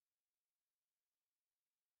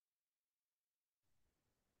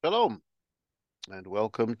Shalom, and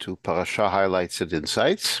welcome to Parsha Highlights and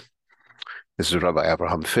Insights. This is Rabbi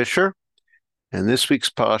Abraham Fischer, and this week's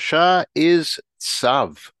Parsha is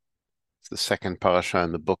Tzav. It's the second Parsha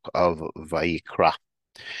in the book of Vayikra.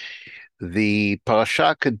 The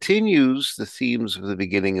Parsha continues the themes of the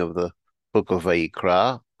beginning of the book of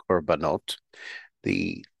Vayikra, Korbanot.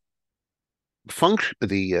 The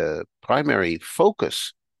primary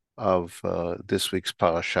focus of this week's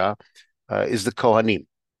Parsha is the Kohanim.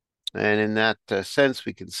 And in that sense,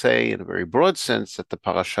 we can say, in a very broad sense, that the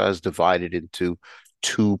parasha is divided into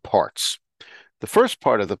two parts. The first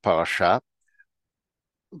part of the parasha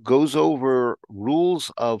goes over rules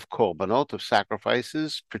of korbanot, of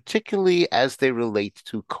sacrifices, particularly as they relate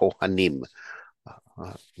to kohanim.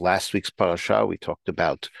 Last week's parasha, we talked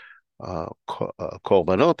about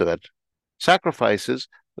korbanot, about sacrifices,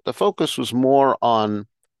 but the focus was more on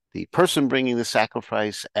the person bringing the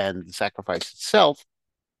sacrifice and the sacrifice itself.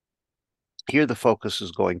 Here, the focus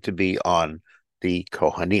is going to be on the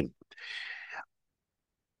Kohanim.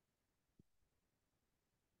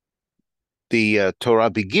 The Torah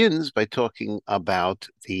begins by talking about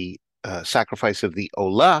the sacrifice of the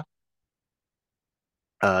Olah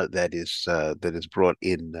that is brought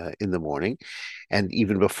in the morning, and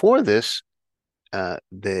even before this,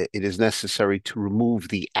 it is necessary to remove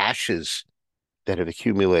the ashes that have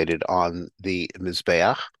accumulated on the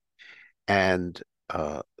mizbeach and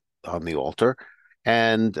on the altar.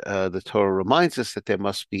 And the Torah reminds us that there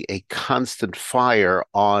must be a constant fire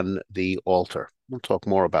on the altar. We'll talk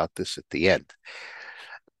more about this at the end.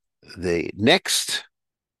 The next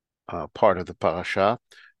part of the parasha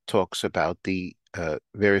talks about the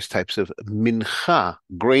various types of mincha,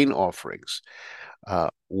 grain offerings.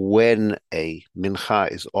 When a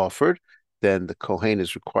mincha is offered, then the Kohen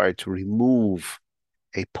is required to remove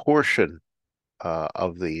a portion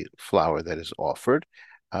of the flour that is offered,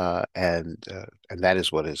 and that is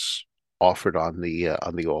what is offered on the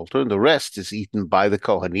altar. And the rest is eaten by the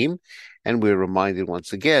Kohanim. And we're reminded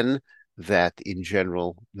once again that in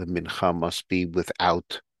general the mincha must be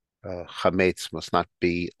without chametz, must not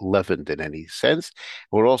be leavened in any sense.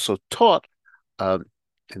 We're also taught, and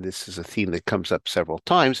this is a theme that comes up several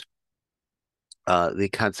times, the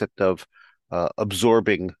concept of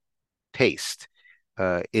absorbing taste.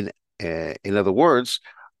 In other words,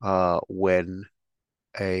 when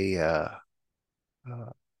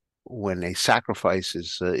a sacrifice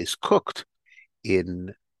is cooked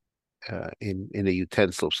in a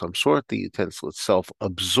utensil of some sort, the utensil itself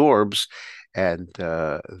absorbs, and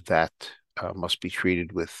that must be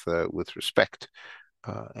treated with respect.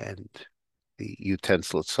 And the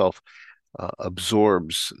utensil itself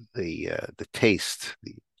absorbs the taste,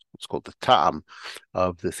 what's called the ta'am,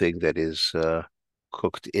 of the thing that is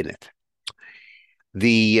cooked in it.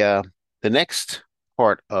 The next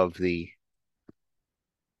part of the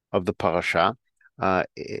parasha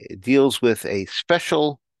deals with a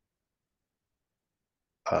special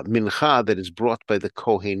mincha that is brought by the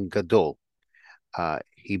Kohen Gadol.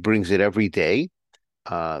 He brings it every day.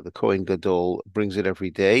 The Kohen Gadol brings it every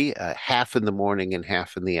day, half in the morning and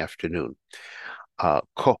half in the afternoon. A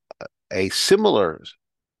similar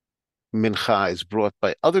mincha is brought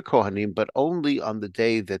by other Kohanim, but only on the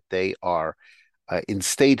day that they are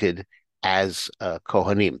instated as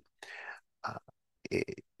Kohanim.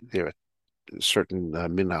 There are certain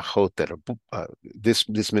minachot that are this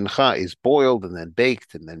mincha is boiled and then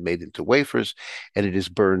baked and then made into wafers, and it is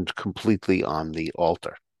burned completely on the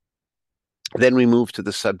altar. Then we move to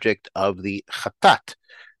the subject of the chatat,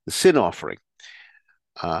 the sin offering,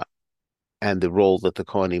 and the role that the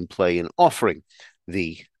Kohanim play in offering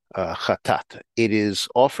the chatat. It is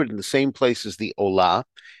offered in the same place as the olah,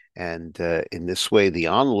 and in this way, the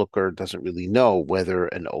onlooker doesn't really know whether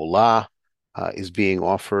an olah is being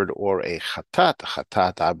offered or a chatat. A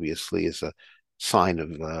chatat obviously is a sign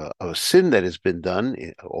of a sin that has been done,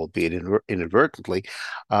 albeit inadvertently,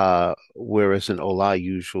 whereas an olah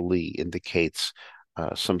usually indicates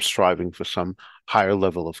some striving for some higher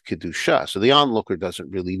level of kedusha. So the onlooker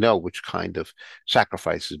doesn't really know which kind of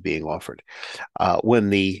sacrifice is being offered. When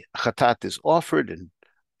the chatat is offered and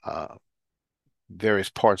various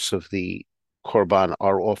parts of the korban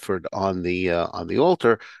are offered on the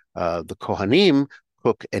altar, the kohanim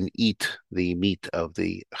cook and eat the meat of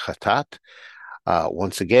the chatat.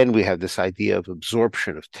 Once again, we have this idea of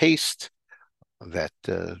absorption of taste, that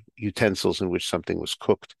utensils in which something was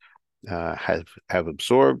cooked have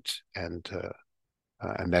absorbed, and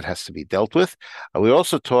that has to be dealt with. We're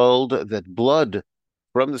also told that blood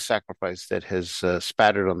from the sacrifice that has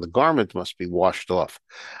spattered on the garment must be washed off.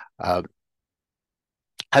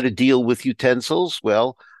 How to deal with utensils?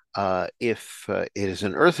 Well, If it is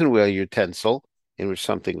an earthenware utensil in which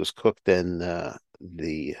something was cooked, then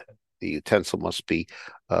the utensil must be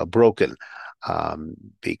broken,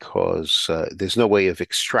 because there's no way of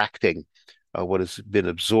extracting what has been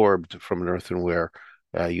absorbed from an earthenware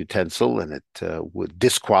utensil, and it would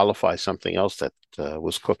disqualify something else that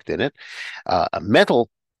was cooked in it. A metal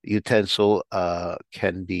utensil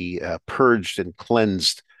can be purged and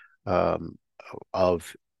cleansed um,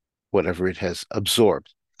 of whatever it has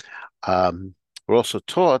absorbed. We're also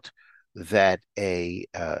taught that the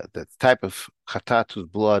type of chatat whose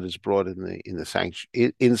blood is brought in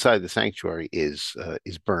the inside the sanctuary is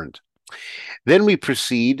burned. Then we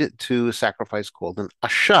proceed to a sacrifice called an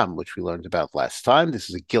asham, which we learned about last time. This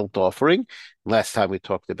is a guilt offering. Last time we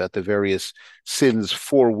talked about the various sins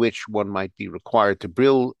for which one might be required to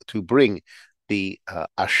bring the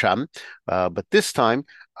asham, but this time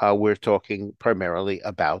we're talking primarily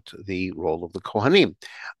about the role of the Kohanim.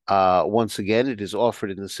 Once again, it is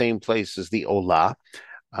offered in the same place as the olah.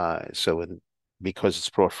 Because it's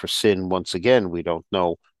brought for sin, once again, we don't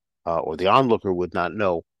know, or the onlooker would not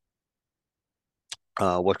know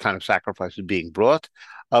what kind of sacrifice is being brought.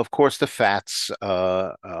 Of course, the fats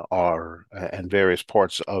and various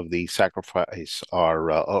parts of the sacrifice are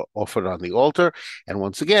offered on the altar. And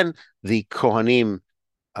once again, the Kohanim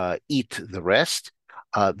eat the rest.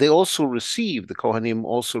 The Kohanim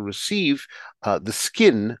also receive the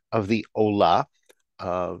skin of the olah,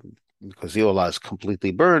 because the olah is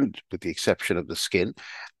completely burned with the exception of the skin.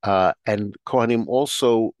 And Kohanim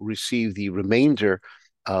also receive the remainder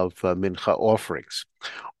of mincha offerings.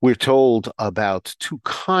 We're told about two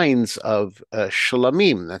kinds of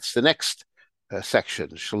shlamim. That's the next section,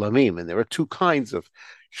 shlamim. And there are two kinds of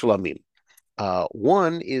shlamim.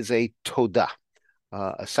 One is a todah,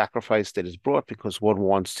 a sacrifice that is brought because one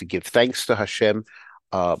wants to give thanks to Hashem,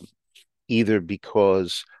 either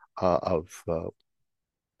because of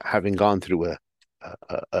having gone through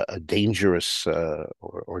a dangerous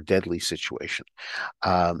or deadly situation.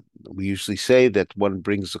 We usually say that one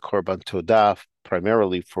brings the korban todah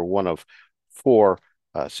primarily for one of four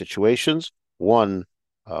situations. One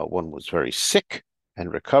was very sick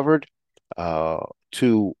and recovered.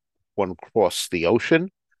 Two, one crossed the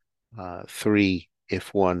ocean. Three,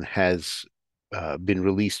 if one has been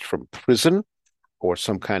released from prison or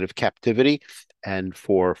some kind of captivity. And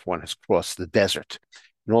four, if one has crossed the desert.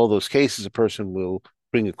 In all those cases, a person will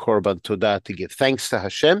bring a korban todah to give thanks to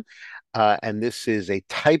Hashem, and this is a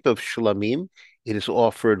type of shlamim. It is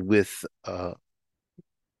offered with, it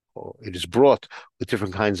is brought with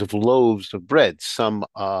different kinds of loaves of bread, some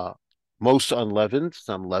most unleavened,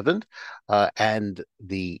 some leavened, and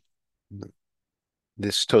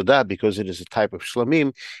this todah, because it is a type of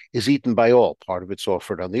shlamim, is eaten by all. Part of it's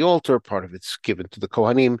offered on the altar, part of it's given to the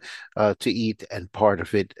Kohanim to eat, and part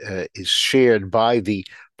of it is shared by the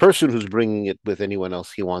person who's bringing it with anyone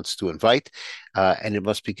else he wants to invite, and it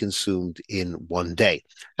must be consumed in one day.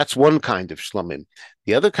 That's one kind of shlamim.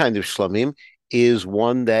 The other kind of shlamim is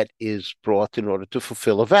one that is brought in order to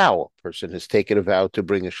fulfill a vow. A person has taken a vow to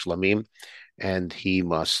bring a shlamim, and he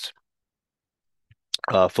must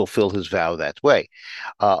fulfill his vow that way.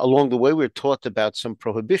 Along the way, we're taught about some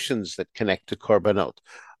prohibitions that connect to korbanot.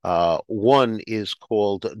 One is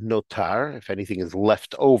called notar. If anything is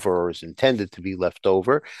left over or is intended to be left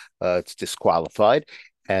over, it's disqualified.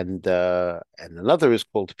 And another is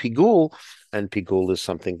called pigul, and pigul is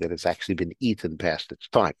something that has actually been eaten past its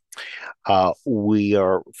time. We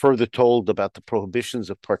are further told about the prohibitions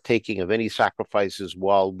of partaking of any sacrifices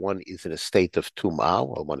while one is in a state of tumah,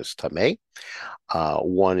 while one is tameh.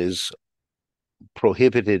 One is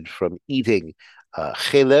prohibited from eating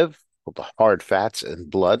chelev, the hard fats and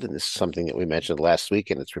blood, and this is something that we mentioned last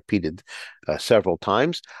week, and it's repeated several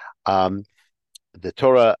times. The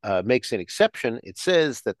Torah makes an exception. It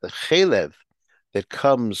says that the chelev that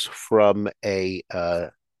comes from a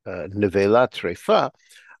nevela treifa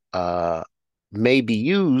may be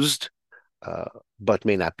used, but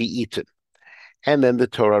may not be eaten. And then the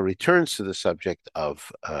Torah returns to the subject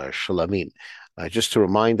of shlamim, just to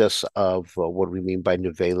remind us of what we mean by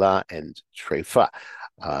nevela and treifa.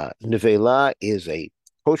 Nevela is a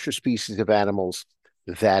kosher species of animals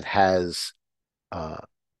that has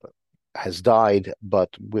died, but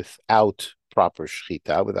without proper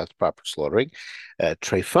shechita, without proper slaughtering.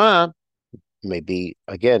 Treifa may be,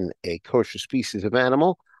 again, a kosher species of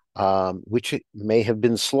animal, which may have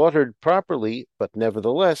been slaughtered properly, but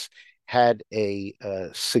nevertheless had a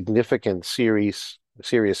significant serious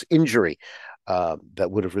injury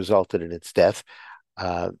that would have resulted in its death.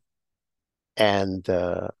 And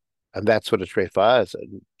And that's what a treifa is.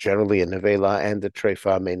 Generally, a nevela and a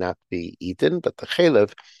treifa may not be eaten, but the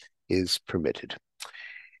chelev is permitted.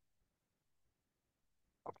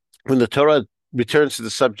 When the Torah returns to the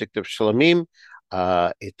subject of shlamim,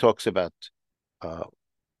 it talks about uh,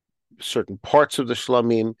 certain parts of the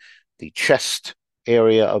shlamim. The chest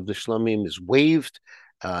area of the shlamim is waved,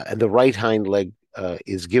 and the right hind leg of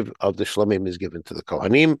the shlamim is given to the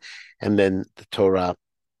kohanim, and then the Torah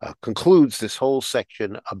concludes this whole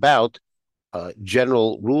section about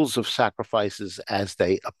general rules of sacrifices as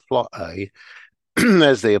they apply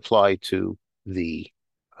as they apply to the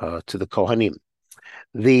kohanim.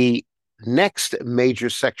 The next major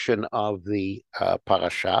section of the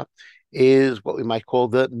parasha is what we might call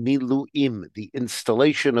the miluim, the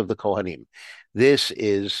installation of the kohanim.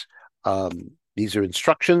 These are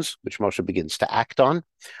instructions which Moshe begins to act on,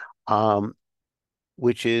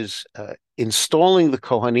 which is installing the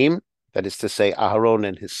kohanim, that is to say, Aharon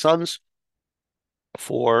and his sons,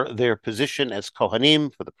 for their position as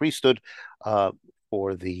kohanim, for the priesthood, for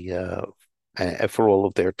all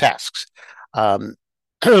of their tasks.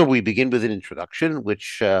 We begin with an introduction,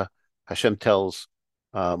 which Hashem tells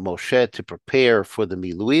Moshe to prepare for the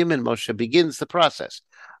miluim, and Moshe begins the process.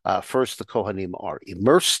 First, the kohanim are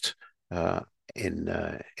immersed in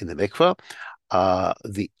the mikveh.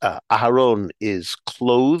 The Aharon is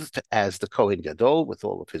clothed as the Kohen Gadol with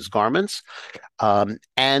all of his garments,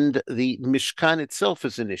 and the Mishkan itself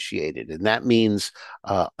is initiated, and that means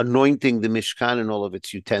anointing the Mishkan and all of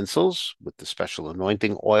its utensils with the special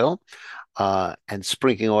anointing oil, and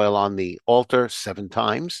sprinkling oil on the altar 7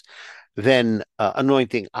 times, then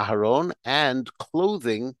anointing Aharon and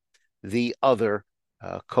clothing the other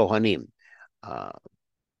Kohanim.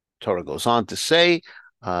 Torah goes on to say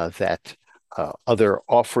that other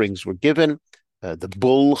offerings were given, the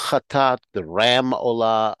bull chatat, the ram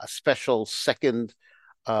olah, a special second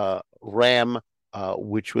ram,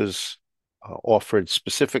 which was offered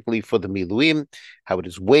specifically for the miluim, how it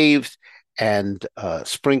is waved, and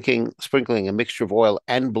sprinkling a mixture of oil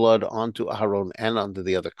and blood onto Aharon and onto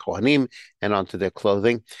the other Kohanim and onto their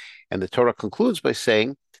clothing. And the Torah concludes by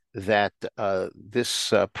saying that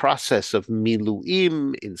this process of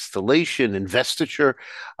miluim, installation, investiture,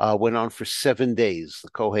 went on for 7 days. The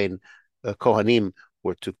Kohanim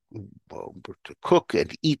were to cook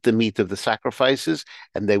and eat the meat of the sacrifices,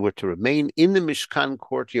 and they were to remain in the Mishkan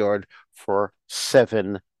courtyard for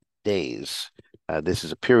 7 days. This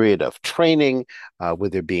is a period of training where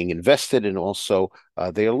they're being invested, and also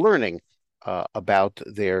they're learning about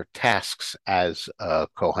their tasks as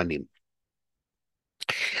Kohanim.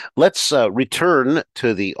 Let's return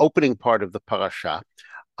to the opening part of the parasha,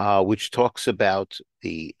 which talks about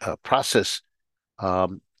the process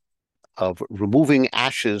of removing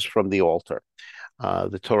ashes from the altar.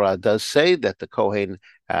 The Torah does say that the Kohen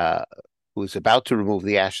who is about to remove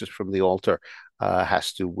the ashes from the altar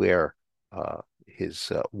has to wear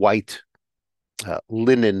his white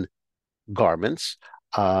linen garments,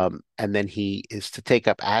 and then he is to take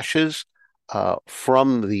up ashes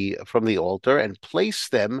from the altar and place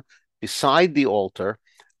them beside the altar,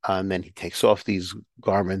 and then he takes off these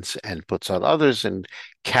garments and puts on others and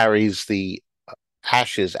carries the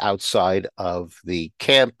ashes outside of the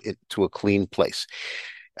camp to a clean place.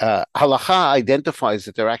 Halacha identifies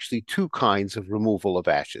that there are actually 2 kinds of removal of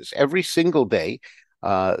ashes. Every single day,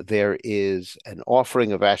 there is an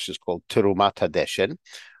offering of ashes called Terumat HaDeshen,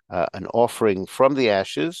 an offering from the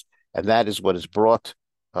ashes, and that is what is brought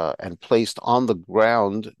and placed on the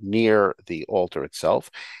ground near the altar itself.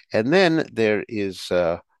 And then there is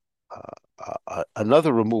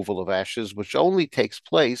another removal of ashes, which only takes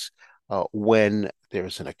place when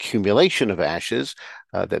there's an accumulation of ashes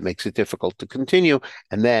that makes it difficult to continue,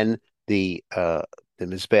 and then the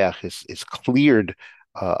mizbeach is cleared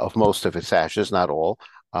of most of its ashes, not all,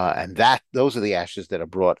 and those are the ashes that are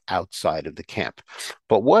brought outside of the camp.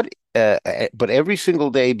 But every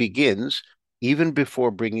single day begins even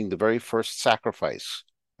before bringing the very first sacrifice,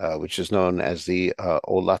 which is known as the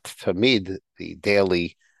Olat Tamid, the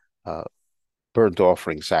daily burnt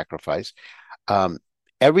offering sacrifice.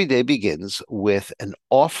 Every day begins with an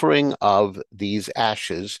offering of these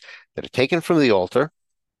ashes that are taken from the altar,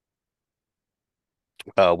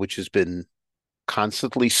 which has been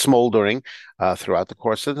constantly smoldering throughout the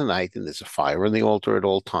course of the night, and there's a fire on the altar at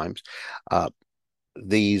all times.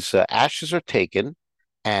 These ashes are taken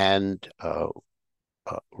and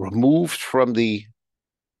removed from the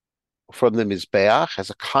mizbeach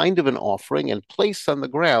as a kind of an offering and placed on the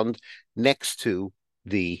ground next to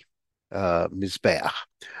the mizbeach.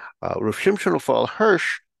 Rav Shimshon Raphael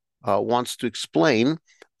Hirsch wants to explain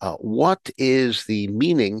what is the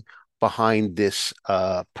meaning behind this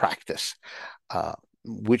practice,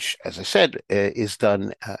 which, as I said, is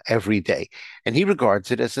done every day. And he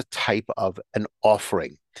regards it as a type of an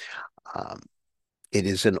offering. Um, it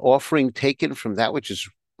is an offering taken from that which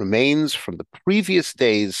remains from the previous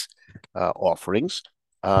day's offerings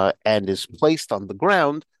and is placed on the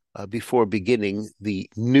ground before beginning the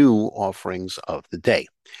new offerings of the day.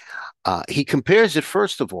 He compares it,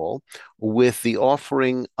 first of all, with the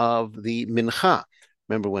offering of the mincha.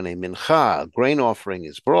 Remember, when a mincha, a grain offering,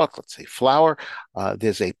 is brought, let's say flour,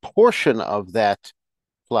 there's a portion of that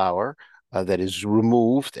flour that is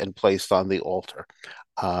removed and placed on the altar.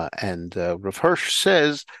 And Rav Hirsch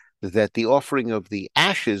says that the offering of the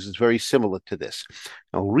ashes is very similar to this.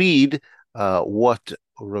 Now, read what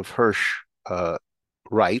Rav Hirsch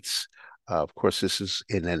writes. Of course, this is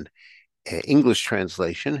in an English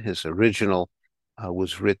translation. His original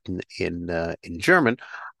was written in German,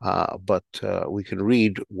 but we can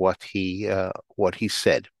read what he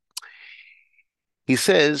said. He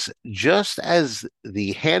says, just as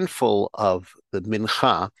the handful of the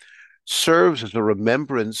mincha serves as a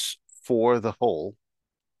remembrance for the whole,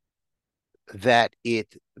 that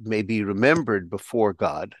it may be remembered before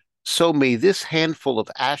God, so may this handful of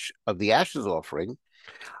the ashes offering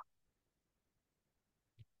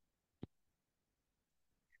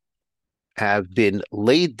have been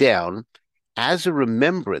laid down as a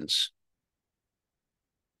remembrance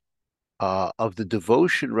of the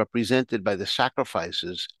devotion represented by the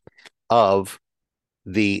sacrifices of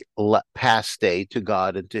the past day to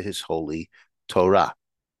God and to his holy Torah.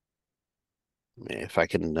 If I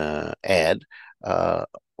can add,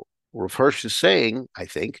 Rav Hirsch is saying, I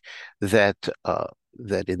think, that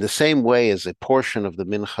that in the same way as a portion of the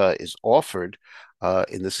mincha is offered,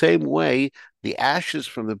 in the same way, the ashes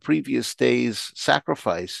from the previous day's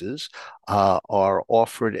sacrifices are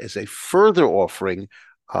offered as a further offering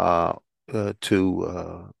to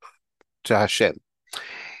Hashem.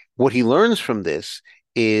 What he learns from this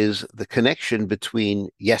is the connection between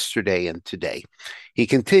yesterday and today. He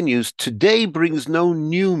continues, today brings no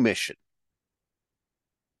new mission.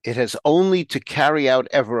 It has only to carry out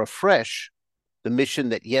ever afresh the mission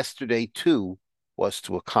that yesterday too was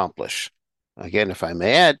to accomplish. Again, if I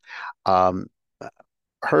may add,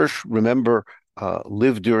 Hirsch, remember,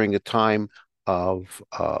 lived during a time of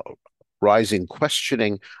rising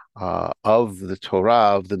questioning of the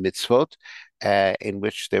Torah, of the mitzvot, in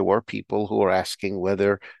which there were people who were asking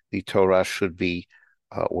whether the Torah should be,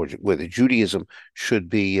 or whether Judaism should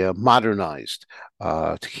be modernized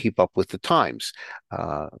to keep up with the times,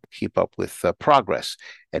 keep up with progress.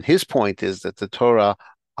 And his point is that the Torah,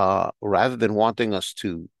 rather than wanting us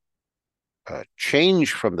to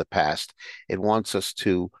change from the past, it wants us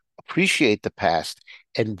to appreciate the past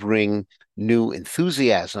and bring new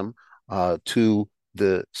enthusiasm to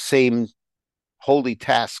the same holy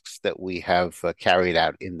tasks that we have carried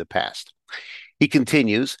out in the past. He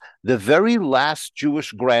continues, the very last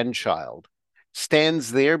Jewish grandchild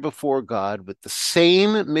stands there before God with the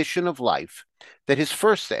same mission of life that his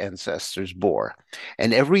first ancestors bore,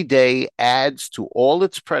 and every day adds to all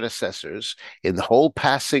its predecessors in the whole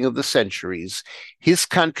passing of the centuries his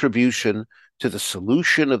contribution to the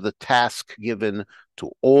solution of the task given to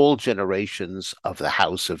all generations of the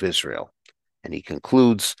house of Israel. And he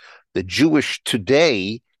concludes, the Jewish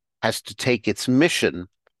today has to take its mission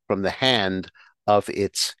from the hand of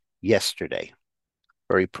its yesterday.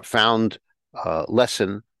 Very profound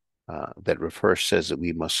lesson that Rav Hirsch says that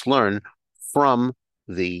we must learn from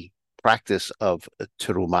the practice of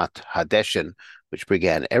Terumat Hadeshin, which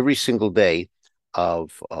began every single day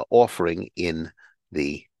of offering in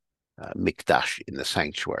the Mikdash, in the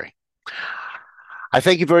sanctuary. I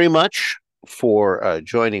thank you very much for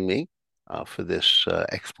joining me for this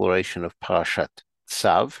exploration of Parashat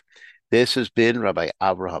Tzav. This has been Rabbi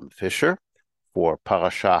Avraham Fischer for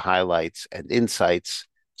Parasha Highlights and Insights,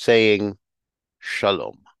 saying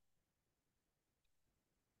Shalom.